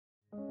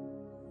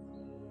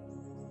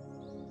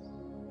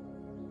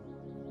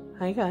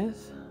Hi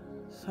guys,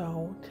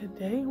 so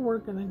today we're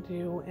going to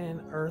do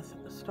an Earth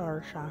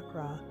Star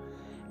Chakra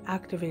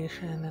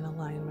activation and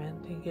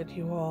alignment to get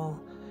you all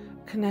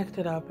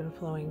connected up and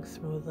flowing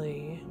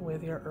smoothly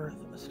with your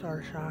Earth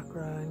Star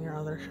Chakra and your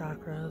other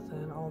chakras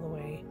and all the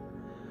way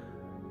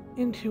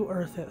into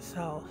Earth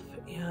itself.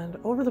 And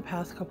over the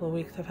past couple of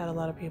weeks I've had a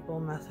lot of people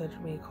message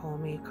me, call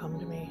me, come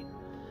to me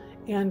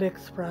and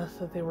express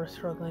that they were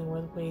struggling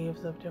with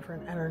waves of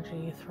different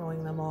energy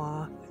throwing them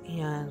off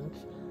and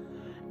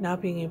not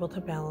being able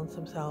to balance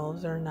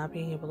themselves or not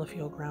being able to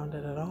feel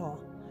grounded at all.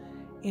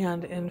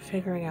 And in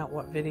figuring out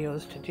what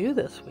videos to do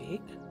this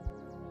week,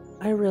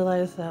 I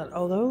realized that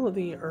although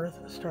the Earth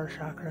Star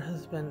Chakra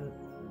has been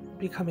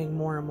becoming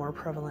more and more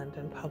prevalent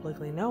and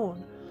publicly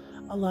known,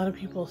 a lot of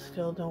people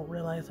still don't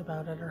realize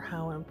about it or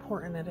how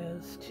important it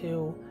is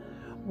to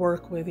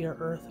work with your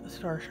Earth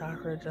Star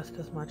Chakra just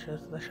as much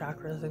as the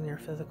chakras in your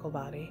physical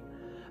body.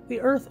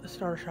 The Earth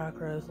Star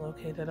Chakra is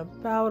located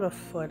about a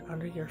foot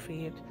under your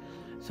feet,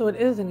 so it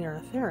is in your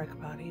etheric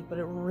body, but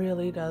it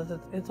really does.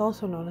 It's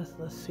also known as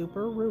the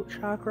super root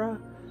chakra,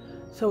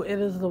 so it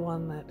is the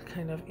one that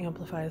kind of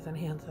amplifies,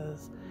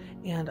 enhances,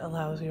 and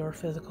allows your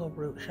physical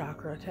root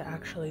chakra to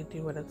actually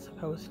do what it's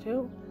supposed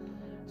to.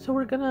 So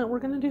we're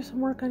gonna do some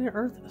work on your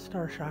Earth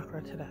Star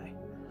Chakra today.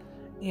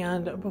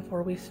 And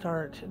before we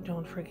start,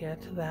 don't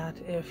forget that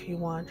if you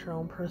want your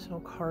own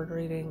personal card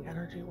reading,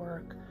 energy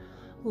work,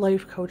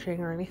 life coaching,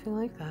 or anything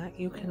like that,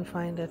 you can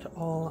find it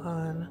all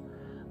on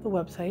the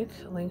website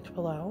linked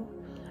below,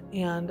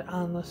 and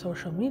on the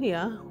social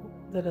media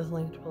that is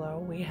linked below.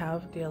 We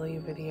have daily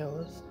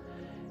videos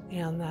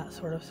and that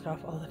sort of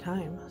stuff all the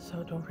time,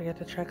 so don't forget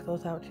to check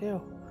those out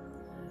too.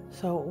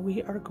 So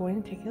we are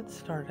going to get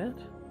started,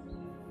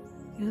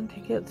 and to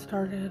get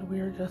started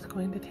we are just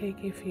going to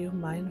take a few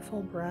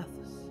mindful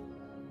breaths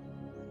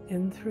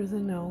in through the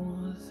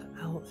nose,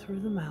 out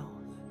through the mouth.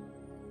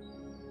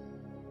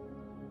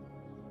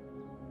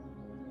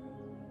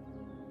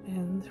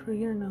 In through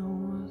your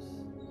nose,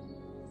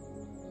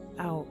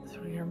 out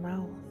through your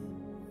mouth.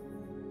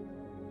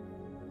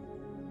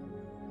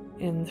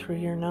 In through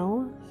your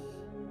nose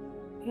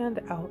and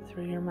out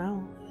through your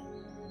mouth.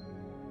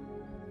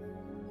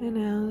 And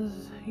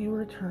as you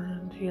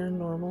return to your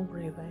normal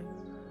breathing,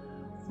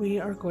 we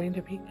are going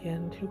to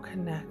begin to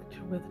connect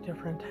with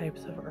different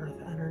types of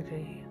earth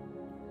energy.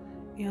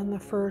 And the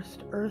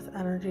first earth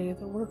energy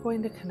that we're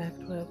going to connect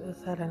with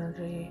is that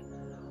energy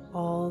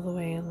all the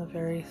way in the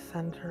very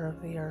center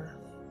of the earth.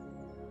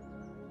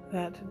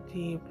 That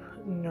deep,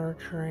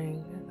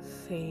 nurturing,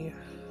 safe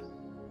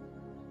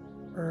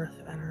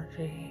earth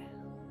energy.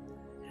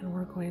 And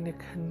we're going to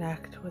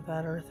connect with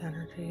that earth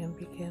energy and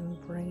begin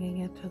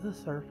bringing it to the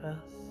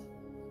surface.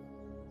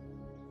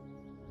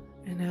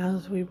 And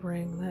as we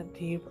bring that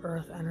deep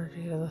earth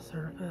energy to the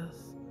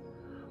surface,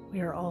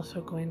 we are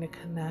also going to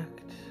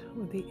connect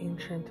with the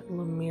ancient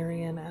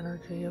Lemurian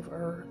energy of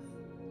earth.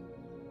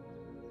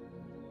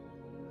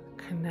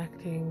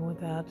 Connecting with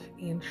that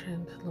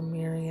ancient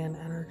Lemurian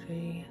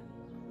energy,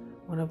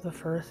 one of the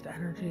first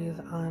energies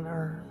on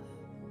earth,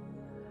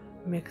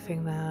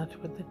 mixing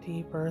that with the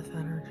deep earth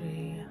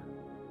energy.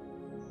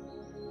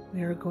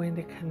 We are going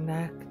to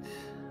connect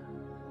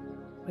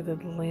with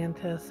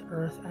Atlantis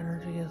earth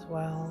energy as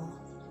well.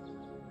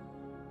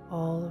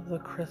 All of the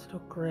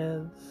crystal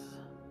grids,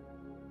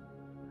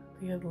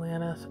 the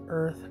Atlantis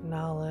earth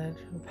knowledge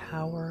and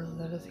power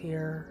that is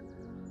here,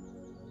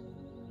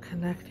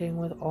 connecting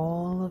with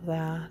all of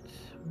that,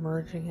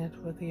 merging it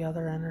with the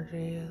other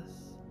energies.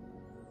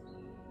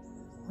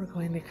 We're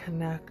going to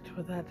connect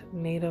with that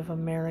Native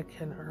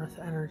American earth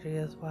energy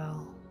as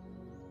well.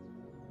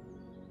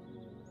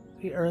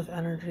 The earth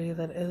energy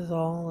that is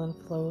all and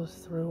flows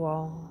through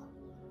all,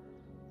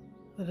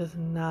 that has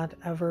not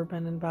ever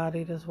been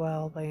embodied as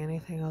well by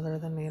anything other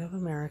than Native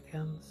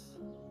Americans.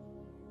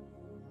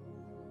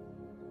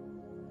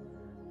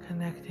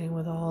 Connecting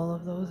with all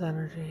of those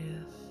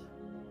energies.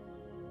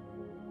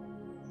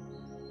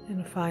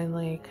 And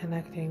finally,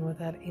 connecting with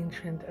that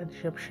ancient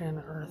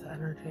Egyptian earth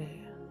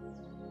energy.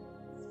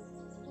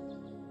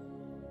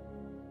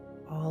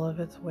 All of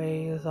its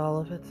ways, all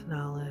of its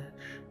knowledge.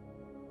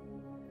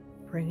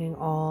 Bringing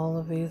all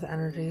of these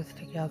energies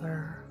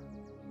together.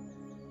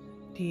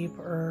 Deep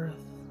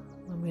earth,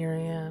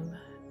 Lemurian,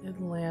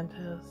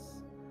 Atlantis,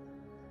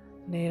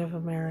 Native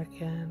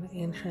American,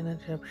 ancient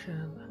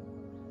Egyptian.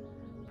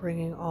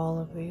 Bringing all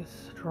of these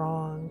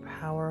strong,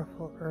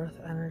 powerful earth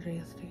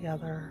energies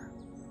together.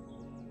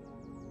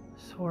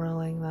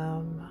 Swirling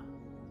them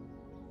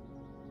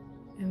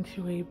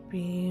into a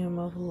beam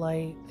of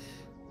light,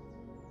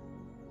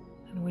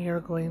 and we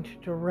are going to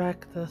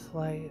direct this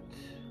light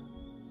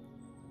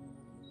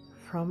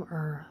from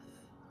Earth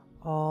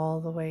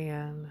all the way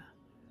in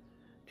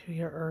to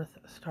your Earth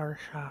Star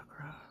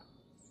Chakra.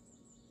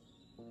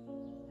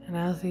 And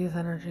as these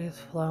energies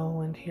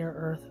flow into your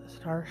Earth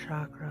Star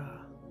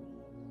Chakra,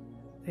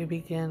 they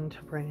begin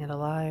to bring it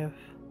alive.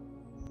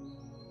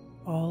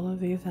 All of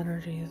these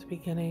energies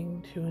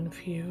beginning to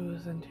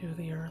infuse into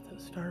the Earth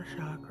Star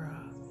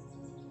Chakra,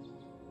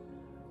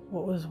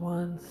 What was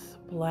once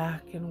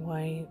black and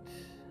white,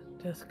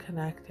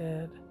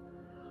 disconnected,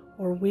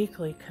 or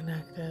weakly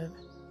connected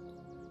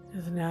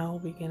is now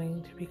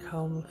beginning to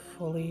become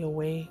fully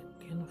awake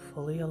and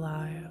fully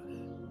alive,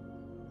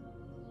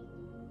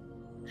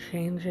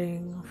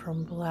 changing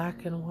from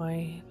black and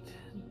white,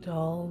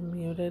 dull,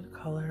 muted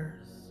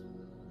colors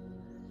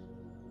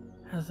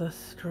as a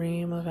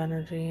stream of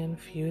energy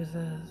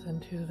infuses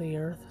into the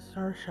Earth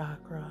Star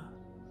Chakra.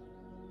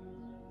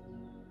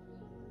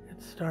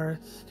 It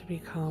starts to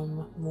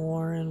become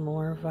more and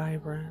more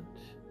vibrant.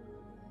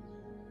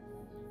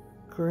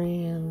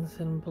 Greens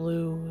and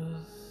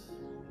blues,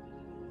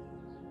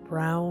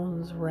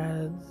 browns,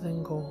 reds,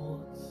 and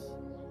golds,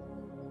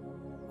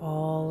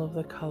 all of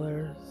the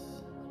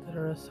colors that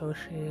are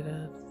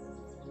associated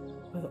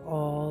with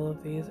all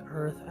of these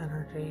earth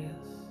energies.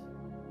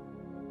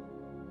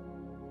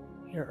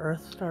 Your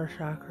Earth Star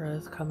Chakra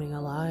is coming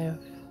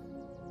alive.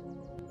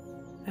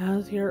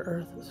 As your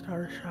Earth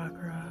Star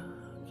Chakra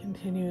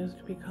continues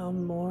to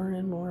become more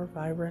and more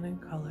vibrant in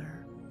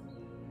color,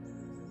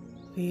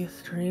 these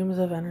streams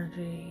of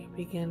energy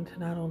begin to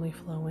not only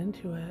flow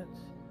into it,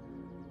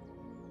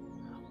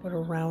 but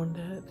around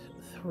it,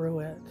 through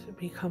it,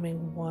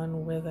 becoming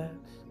one with it.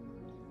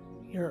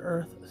 Your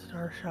Earth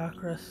Star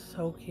Chakra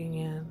soaking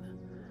in,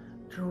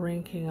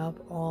 drinking up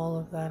all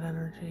of that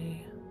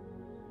energy,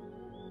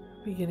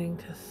 beginning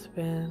to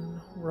spin,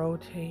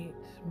 rotate,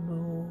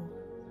 move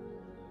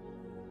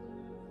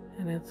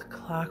in its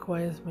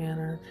clockwise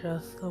manner,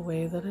 just the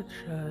way that it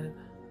should,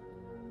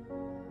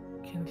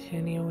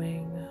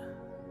 continuing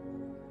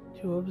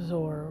to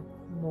absorb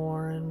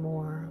more and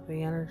more of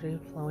the energy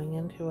flowing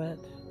into it.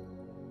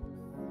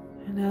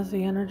 And as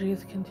the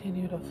energies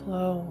continue to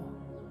flow,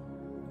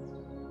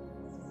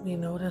 we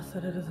notice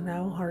that it is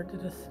now hard to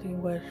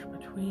distinguish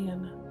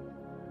between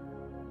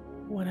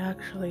what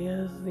actually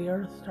is the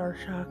Earth Star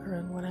Chakra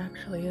and what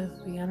actually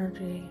is the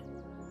energy,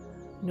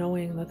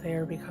 knowing that they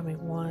are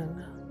becoming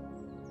one.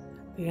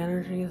 The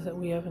energies that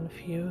we have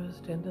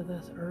infused into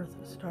this Earth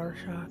Star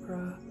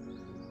Chakra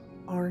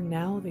are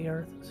now the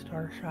Earth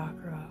Star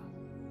Chakra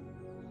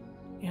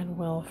and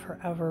will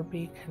forever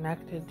be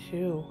connected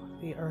to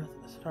the Earth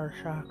Star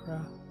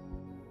Chakra.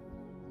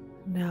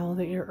 Now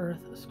that your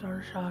Earth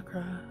Star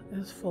Chakra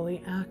is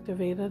fully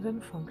activated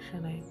and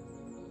functioning,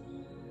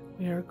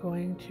 we are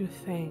going to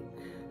thank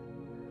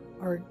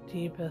our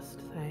deepest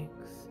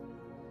thanks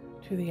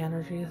to the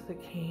energies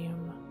that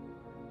came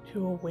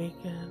to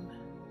awaken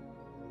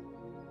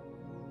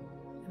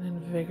and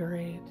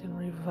invigorate and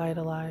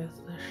revitalize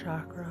the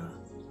chakra.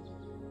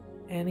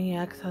 Any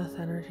excess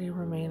energy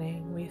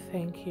remaining, we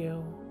thank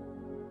you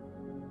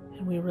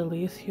and we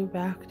release you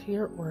back to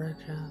your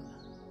origin,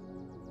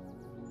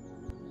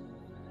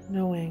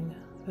 knowing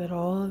that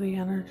all of the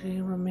energy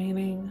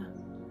remaining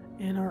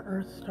in our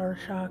Earth Star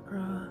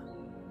Chakra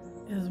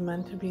is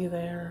meant to be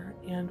there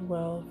and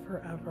will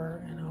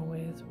forever and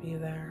always be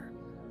there.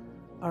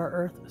 Our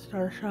Earth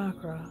Star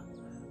Chakra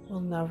will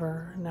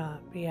never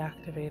not be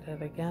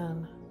activated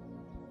again.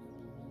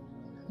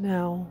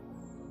 Now,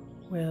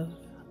 with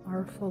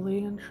our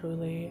fully and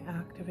truly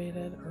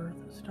activated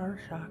Earth Star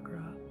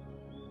Chakra,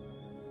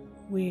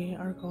 we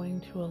are going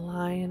to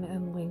align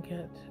and link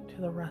it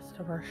to the rest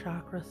of our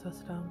chakra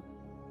system,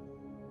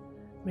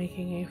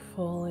 making a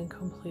full and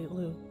complete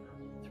loop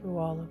through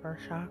all of our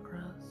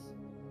chakras.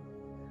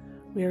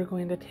 We are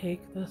going to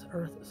take this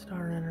Earth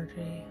Star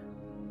energy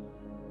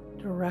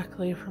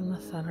directly from the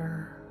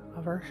center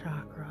of our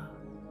chakra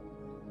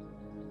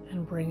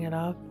and bring it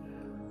up,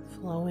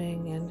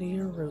 flowing into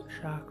your root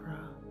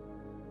chakra,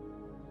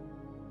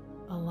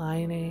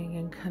 aligning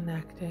and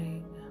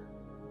connecting,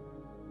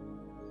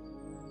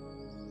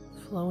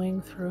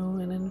 flowing through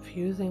and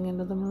infusing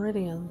into the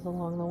meridians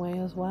along the way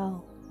as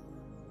well.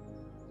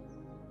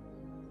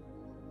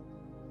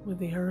 With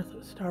the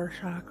Earth Star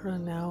Chakra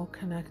now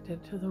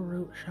connected to the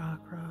root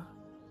chakra,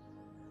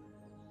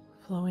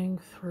 flowing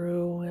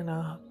through and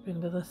up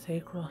into the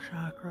sacral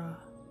chakra,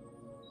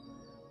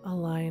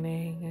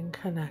 aligning and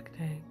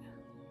connecting.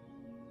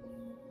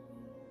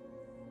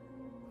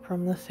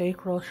 From the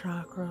sacral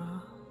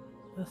chakra,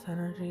 this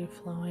energy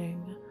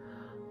flowing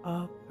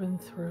up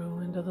and through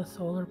into the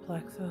solar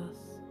plexus,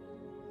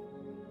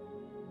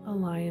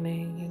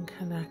 aligning and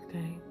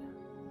connecting.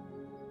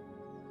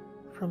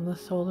 From the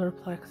solar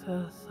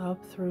plexus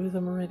up through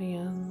the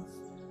meridians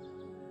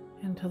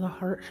into the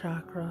heart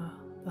chakra,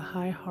 the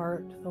high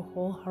heart, the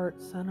whole heart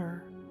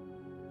center.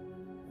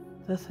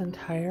 This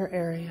entire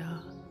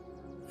area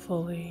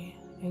fully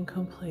and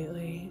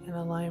completely in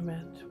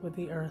alignment with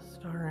the Earth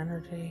Star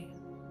energy.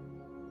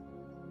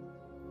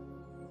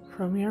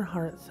 From your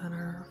heart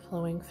center,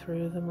 flowing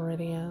through the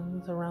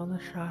meridians around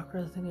the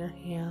chakras in your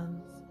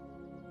hands,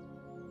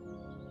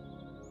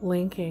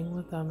 linking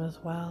with them as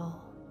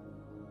well,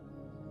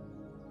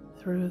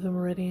 through the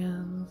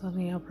meridians on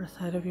the upper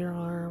side of your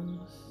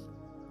arms,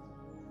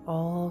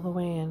 all the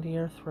way into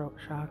your throat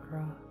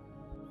chakra.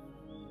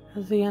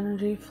 As the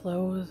energy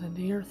flows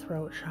into your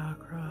throat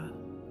chakra,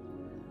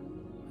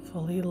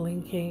 fully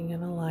linking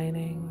and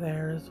aligning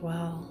there as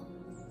well.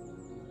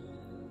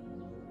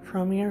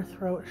 From your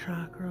throat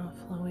chakra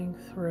flowing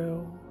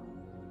through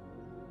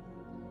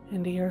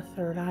into your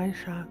third eye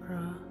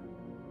chakra,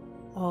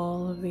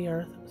 all of the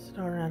earth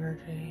star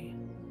energy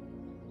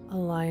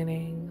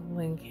aligning,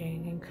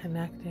 linking, and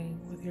connecting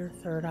with your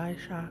third eye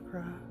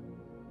chakra.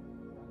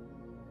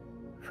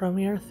 From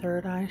your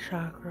third eye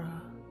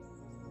chakra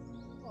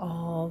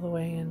all the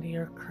way into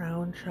your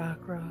crown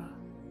chakra,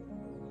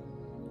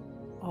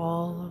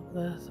 all of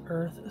this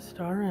earth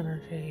star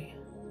energy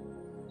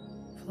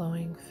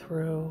flowing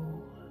through,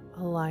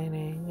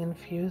 aligning,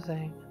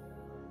 infusing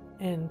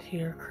into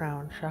your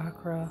crown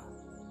chakra.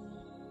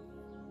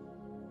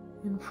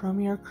 And from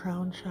your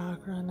crown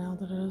chakra, now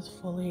that it is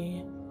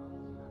fully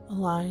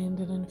aligned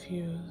and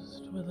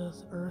infused with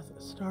this earth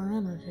star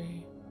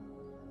energy,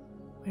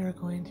 we are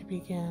going to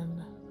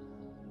begin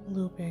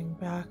looping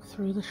back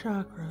through the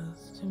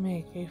chakras to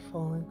make a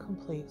full and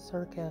complete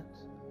circuit.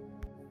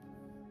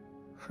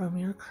 From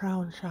your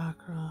crown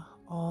chakra,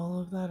 all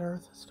of that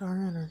earth star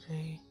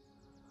energy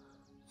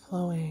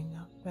flowing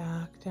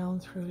back down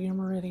through your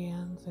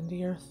meridians into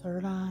your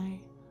third eye,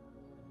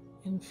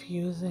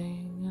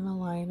 infusing and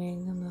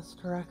aligning in this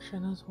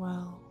direction as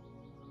well.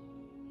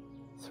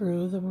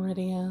 Through the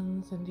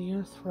meridians into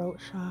your throat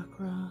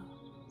chakra,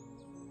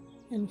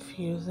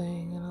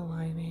 infusing and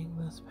aligning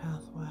this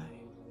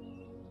pathway.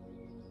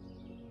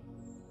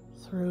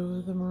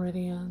 Through the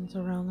meridians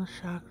around the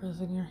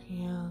chakras in your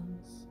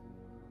hands,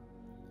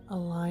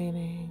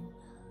 aligning.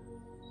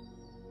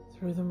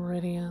 Through the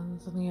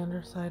meridians on the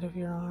underside of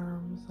your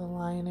arms,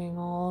 aligning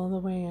all the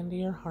way into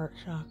your heart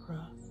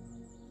chakra,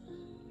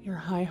 your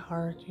high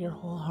heart, your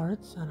whole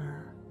heart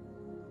center,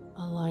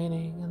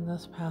 aligning in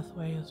this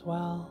pathway as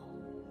well.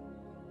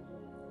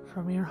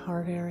 From your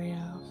heart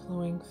area,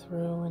 flowing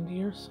through into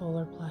your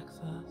solar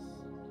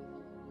plexus,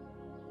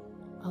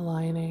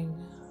 aligning.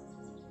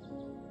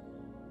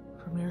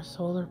 From your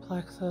solar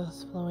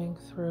plexus, flowing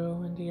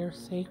through into your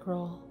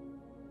sacral,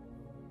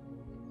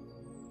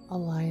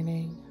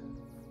 aligning.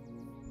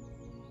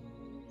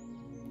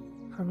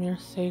 From your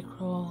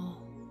sacral,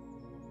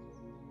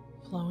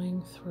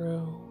 flowing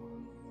through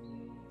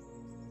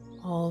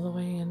all the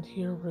way into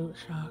your root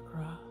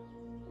chakra.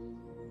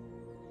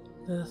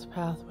 This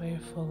pathway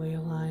fully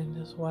aligned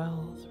as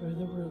well through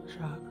the root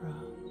chakra.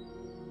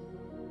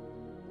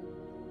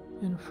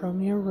 And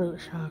from your root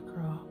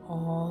chakra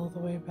all the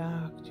way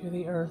back to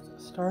the earth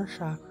star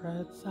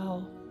chakra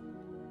itself,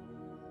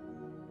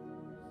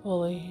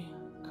 fully,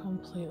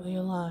 completely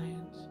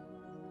aligned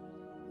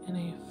in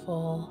a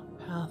full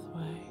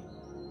pathway,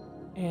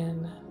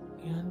 in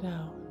and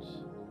out.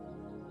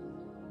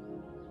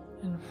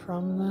 And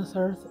from this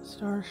earth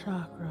star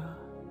chakra,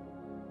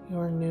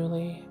 your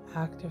newly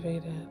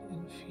activated,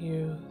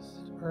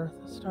 infused earth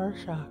star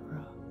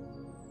chakra,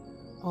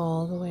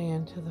 all the way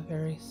into the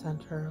very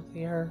center of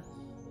the earth.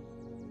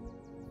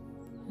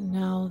 And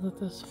now that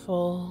this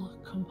full,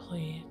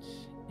 complete,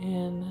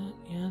 in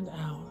and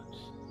out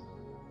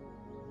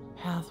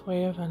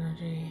pathway of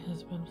energy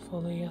has been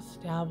fully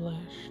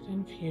established,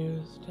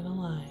 infused, and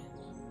aligned,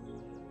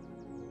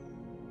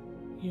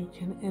 you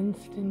can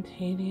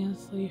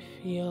instantaneously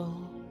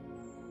feel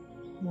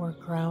more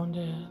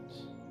grounded,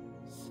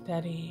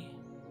 steady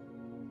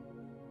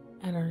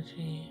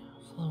energy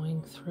flowing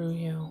through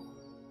you.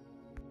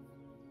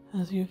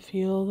 As you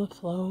feel the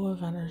flow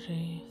of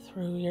energy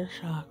through your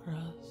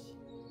chakras,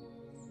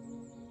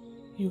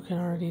 you can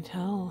already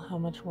tell how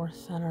much more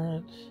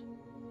centered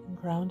and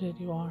grounded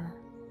you are.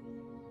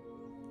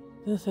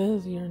 This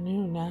is your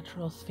new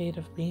natural state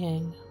of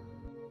being.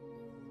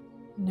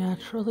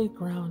 Naturally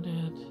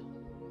grounded,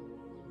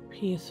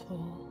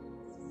 peaceful,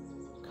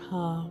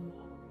 calm.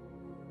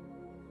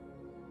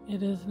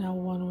 It is now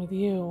one with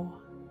you,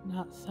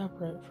 not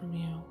separate from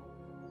you.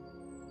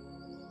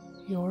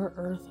 Your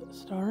earth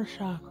star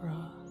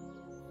chakra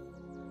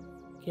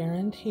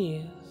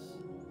guarantees,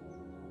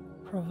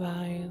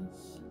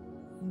 provides,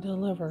 and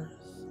delivers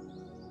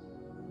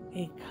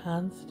a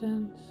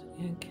constant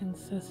and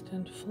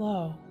consistent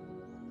flow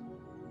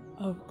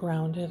of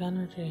grounded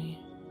energy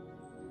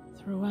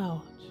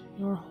throughout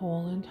your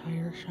whole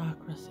entire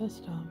chakra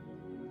system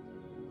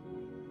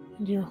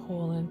and your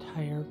whole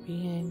entire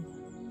being.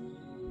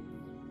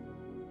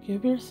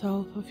 Give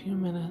yourself a few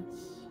minutes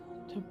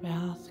to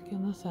bask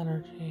in this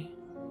energy.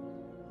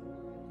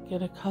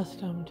 Get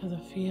accustomed to the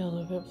feel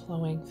of it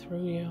flowing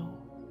through you,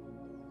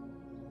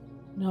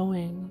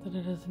 knowing that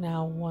it is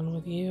now one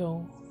with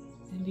you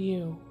and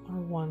you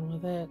are one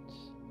with it.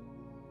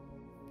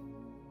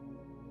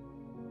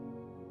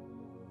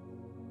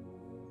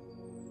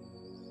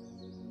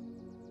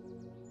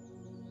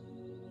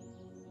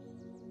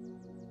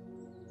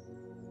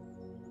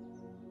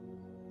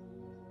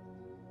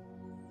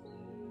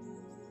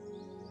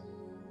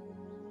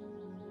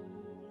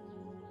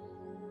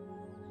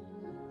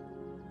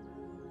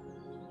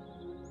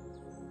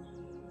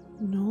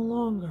 No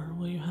longer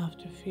will you have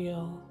to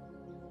feel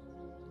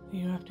that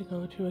you have to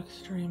go to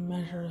extreme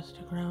measures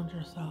to ground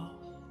yourself.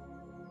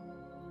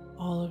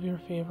 All of your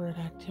favorite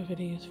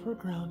activities for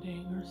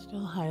grounding are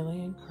still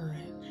highly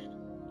encouraged.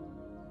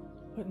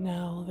 but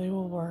now they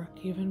will work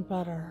even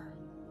better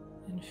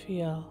and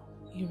feel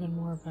even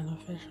more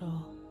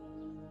beneficial.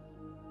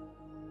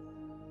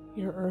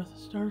 Your Earth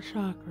Star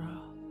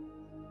Chakra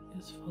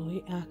is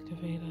fully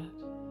activated,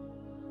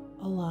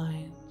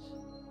 aligned,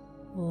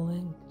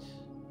 linked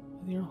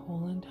with your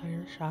whole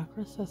entire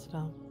chakra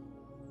system.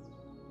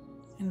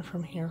 And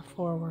from here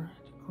forward,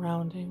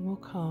 grounding will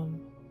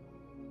come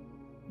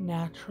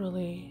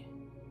naturally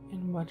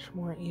and much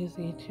more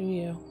easy to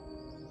you.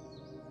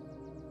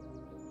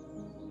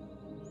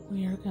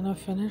 We are going to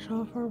finish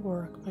off our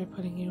work by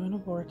putting you in a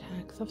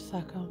vortex of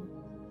Sekhem,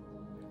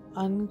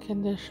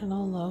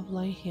 unconditional love,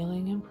 light,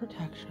 healing, and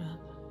protection,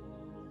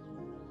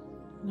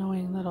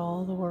 knowing that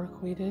all the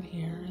work we did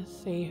here is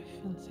safe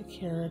and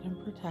secured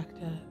and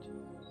protected.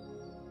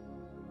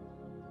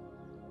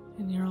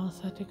 And you're all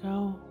set to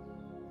go.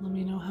 Let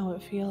me know how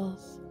it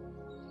feels.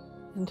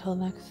 Until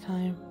next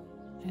time,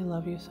 I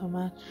love you so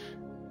much.